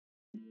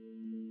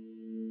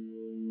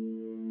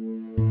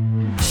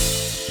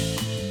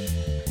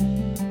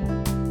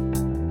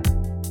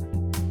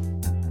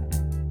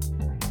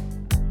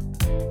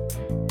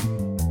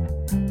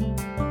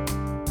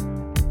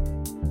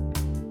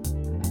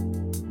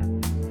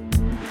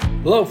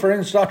Hello,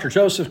 friends. Dr.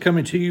 Joseph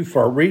coming to you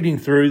for reading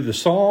through the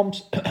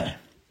Psalms.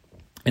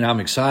 And I'm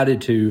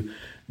excited to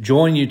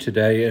join you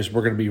today as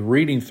we're going to be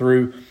reading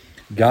through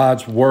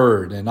God's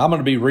Word. And I'm going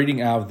to be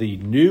reading out of the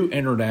New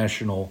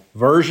International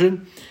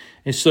Version.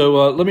 And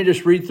so let me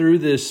just read through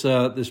this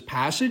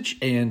passage,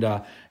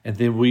 and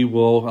then we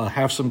will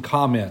have some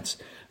comments.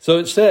 So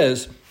it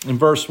says in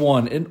verse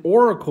 1, "An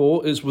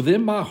oracle is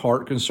within my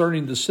heart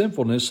concerning the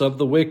sinfulness of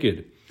the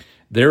wicked.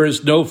 There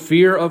is no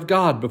fear of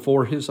God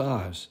before his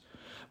eyes.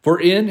 For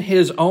in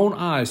his own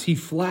eyes he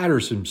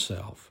flatters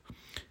himself,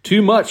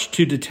 too much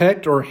to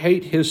detect or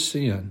hate his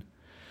sin.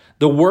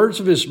 The words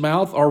of his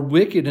mouth are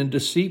wicked and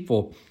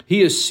deceitful. He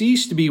has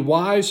ceased to be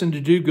wise and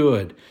to do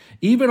good.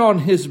 Even on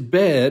his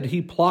bed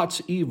he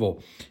plots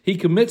evil. He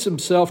commits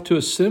himself to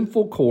a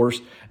sinful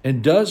course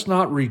and does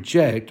not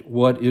reject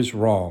what is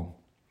wrong."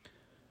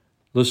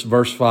 Listen,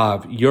 verse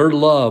 5. "Your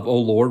love, O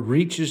Lord,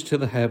 reaches to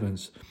the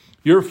heavens.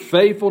 Your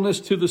faithfulness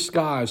to the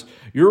skies.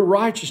 Your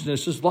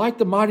righteousness is like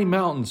the mighty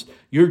mountains.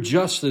 Your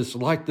justice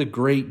like the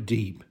great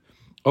deep.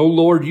 O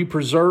Lord, you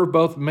preserve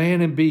both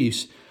man and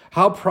beast.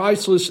 How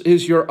priceless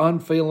is your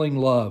unfailing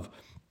love.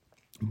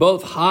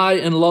 Both high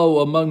and low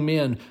among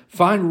men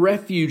find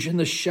refuge in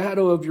the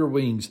shadow of your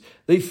wings.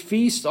 They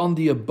feast on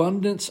the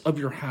abundance of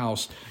your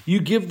house. You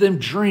give them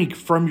drink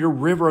from your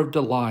river of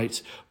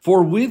delights.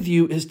 For with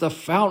you is the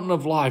fountain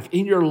of life.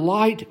 In your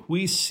light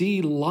we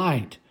see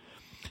light.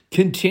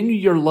 Continue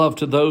your love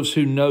to those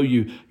who know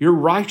you, your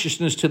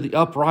righteousness to the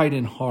upright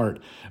in heart.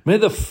 May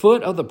the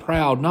foot of the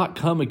proud not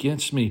come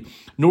against me,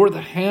 nor the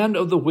hand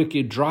of the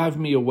wicked drive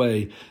me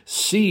away.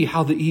 See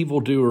how the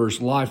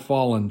evildoers lie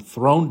fallen,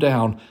 thrown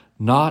down,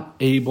 not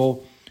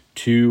able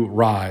to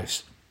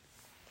rise."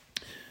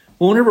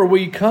 Whenever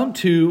we come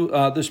to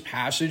this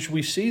passage,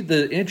 we see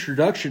the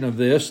introduction of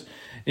this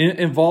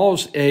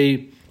involves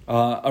a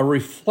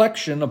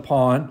reflection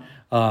upon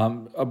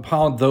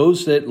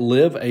those that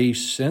live a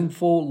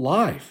sinful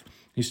life.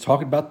 He's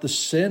talking about the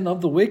sin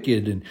of the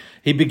wicked. And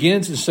he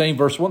begins in saying,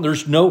 verse 1,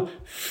 there's no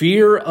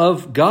fear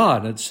of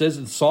God. It says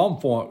in Psalm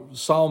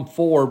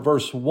 4,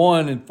 verse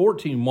 1 and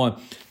 14:1,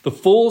 "The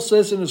fool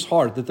says in his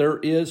heart that there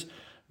is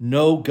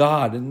no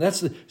God." And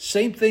that's the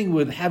same thing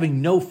with having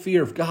no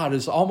fear of God.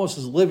 It's almost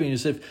as living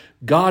as if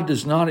God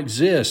does not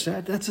exist.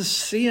 That's a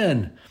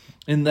sin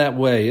in that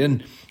way.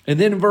 And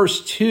then in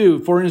verse 2,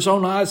 "For in his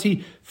own eyes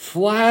he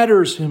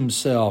flatters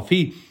himself."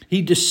 He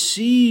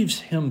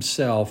deceives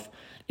himself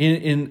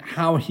in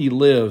how he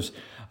lives.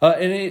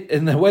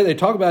 And the way they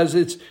talk about it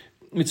is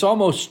it's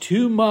almost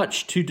too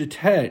much to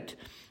detect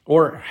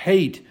or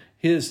hate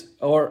his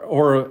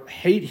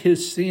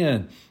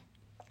sin.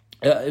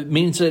 It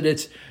means that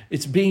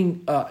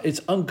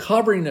it's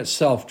uncovering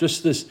itself,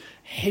 just this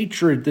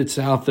hatred that's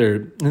out there.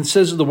 And it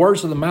says the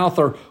words of the mouth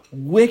are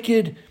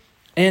wicked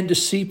and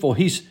deceitful.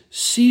 He's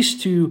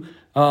ceased to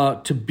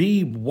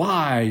be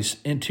wise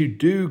and to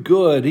do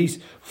good. He's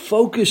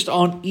focused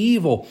on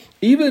evil,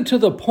 even to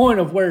the point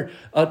of where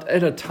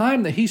at a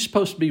time that he's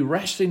supposed to be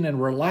resting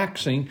and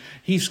relaxing,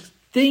 he's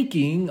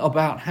thinking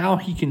about how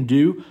he can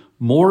do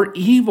more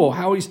evil,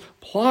 how he's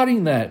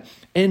plotting that.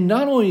 And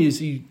not only is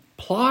he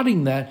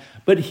plotting that,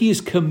 but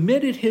he's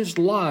committed his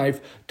life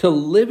to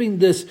living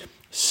this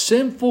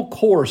sinful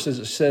course, as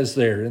it says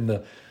there. And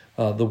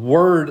the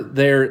word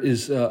there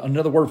is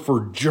another word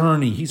for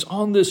journey. He's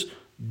on this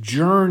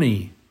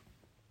journey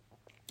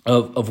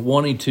of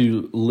wanting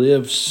to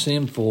live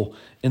sinful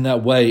in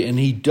that way. And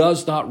he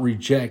does not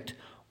reject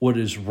what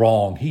is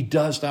wrong. He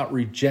does not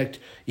reject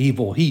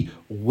evil. He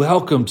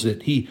welcomes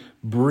it. He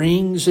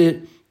brings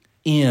it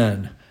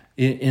in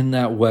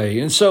that way.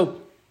 And so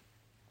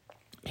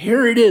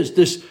here it is,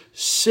 this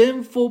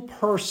sinful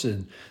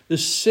person,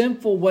 this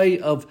sinful way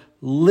of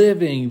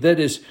living that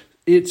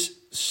it's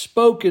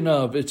spoken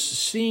of, it's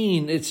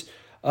seen, it's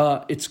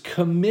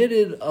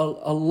committed,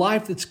 a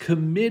life that's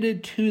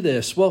committed to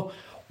this. Well,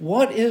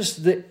 what is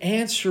the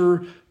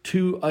answer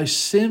to a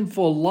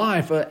sinful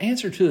life? An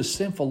answer to a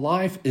sinful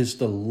life is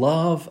the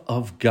love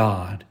of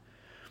God.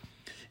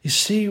 You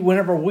see,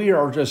 whenever we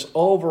are just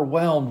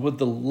overwhelmed with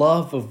the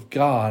love of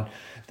God,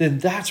 then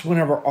that's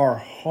whenever our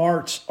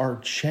hearts are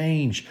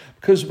changed.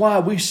 Because why?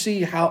 We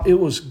see how it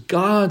was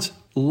God's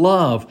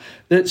love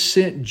that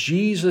sent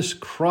Jesus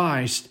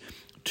Christ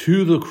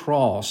to the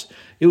cross.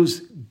 It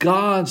was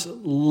God's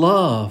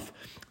love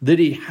that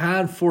he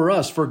had for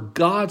us. For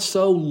God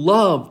so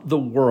loved the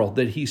world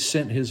that he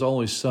sent his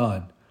only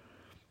son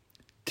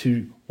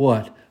to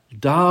what?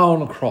 Die on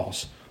the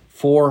cross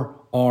for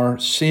our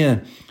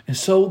sin. And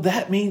so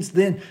that means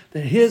then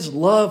that his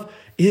love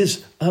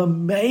is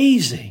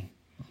amazing.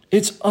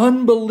 It's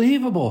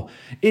unbelievable.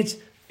 It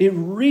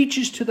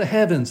reaches to the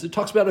heavens. It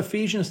talks about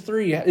Ephesians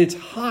 3. It's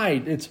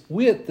height, it's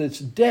width, it's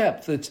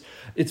depth,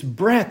 it's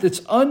breadth.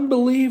 It's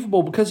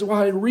unbelievable because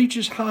while it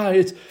reaches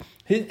high,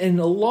 and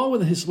along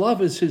with his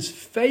love is his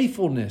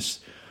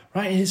faithfulness,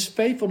 right? His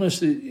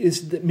faithfulness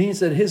means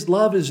that his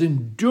love is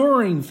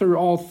enduring through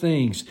all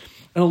things.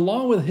 And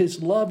along with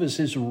his love is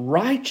his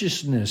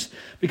righteousness.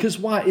 Because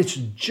why? It's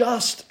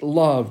just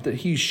love that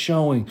he's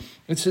showing.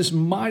 It's his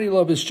mighty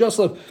love. It's just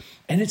love.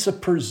 And it's a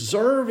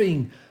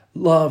preserving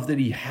love that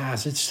he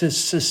has. It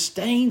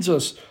sustains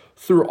us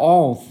through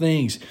all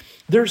things.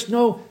 There's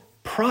no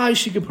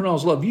price you can put on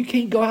his love. You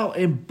can't go out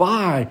and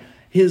buy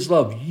his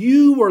love.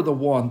 You are the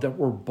one that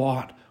were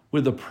bought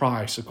with a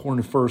price,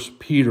 according to 1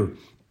 Peter.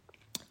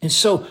 And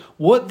so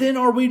what then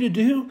are we to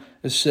do?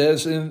 It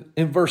says in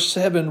verse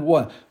 7,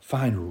 what?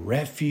 Find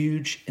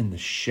refuge in the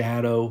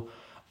shadow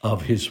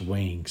of his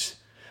wings.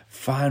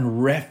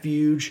 Find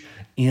refuge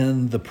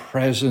in the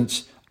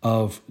presence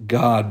of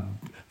God.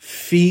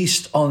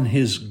 Feast on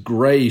his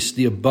grace,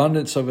 the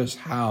abundance of his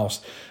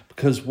house.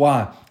 Because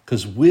why?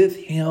 Because with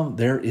him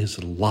there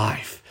is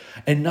life.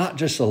 And not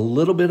just a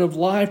little bit of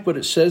life, but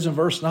it says in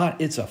verse 9,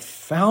 it's a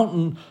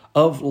fountain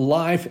of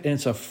life. And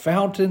it's a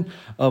fountain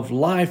of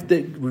life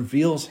that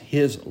reveals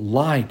his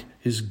light,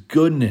 his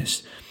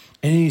goodness.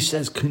 And he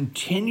says,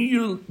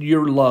 continue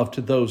your love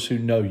to those who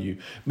know you.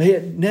 May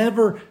it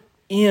never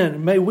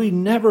end. May we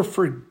never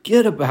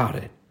forget about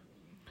it.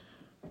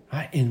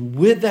 Right? And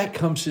with that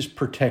comes his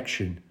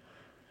protection.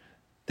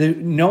 That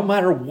no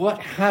matter what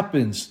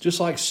happens, just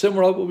like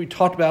similar to what we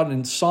talked about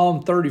in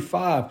Psalm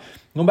 35,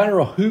 no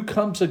matter who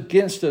comes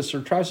against us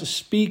or tries to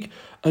speak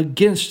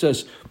against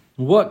us,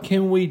 what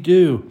can we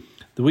do?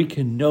 That we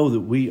can know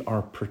that we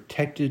are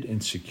protected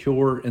and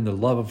secure in the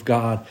love of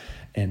God.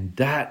 And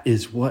that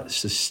is what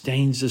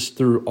sustains us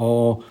through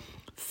all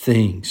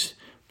things.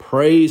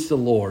 Praise the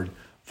Lord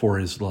for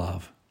his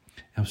love.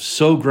 I'm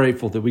so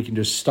grateful that we can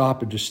just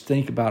stop and just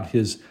think about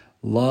his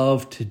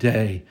love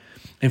today.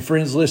 And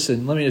friends,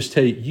 listen, let me just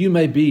tell you, you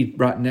may be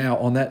right now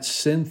on that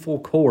sinful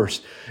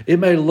course. It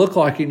may look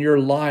like in your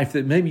life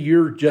that maybe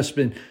you've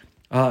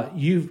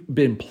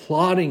been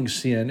plotting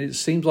sin. It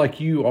seems like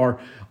you're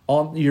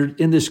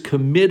in this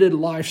committed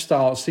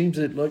lifestyle. It seems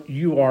that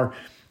you are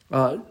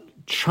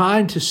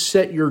trying to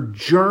set your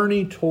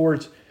journey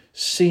towards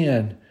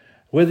sin,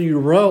 whether you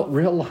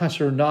realize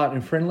it or not.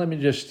 And friend, let me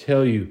just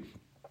tell you,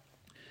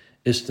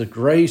 it's the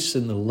grace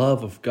and the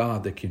love of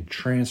God that can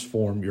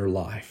transform your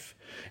life.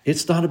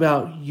 It's not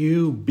about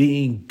you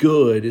being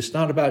good. It's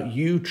not about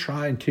you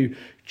trying to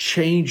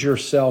change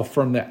yourself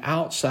from the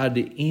outside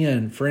to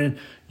in. Friend,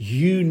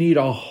 you need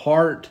a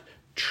heart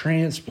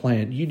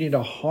transplant. You need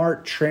a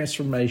heart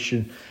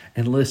transformation.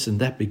 And listen,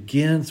 that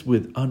begins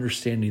with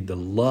understanding the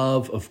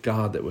love of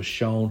God that was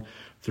shown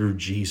through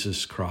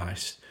Jesus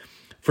Christ.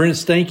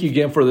 Friends, thank you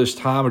again for this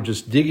time of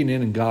just digging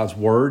in God's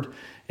Word.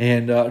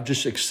 And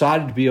just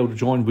excited to be able to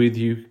join with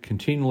you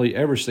continually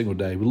every single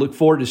day. We look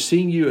forward to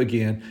seeing you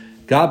again.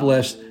 God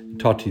bless.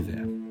 Talk to you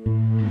then.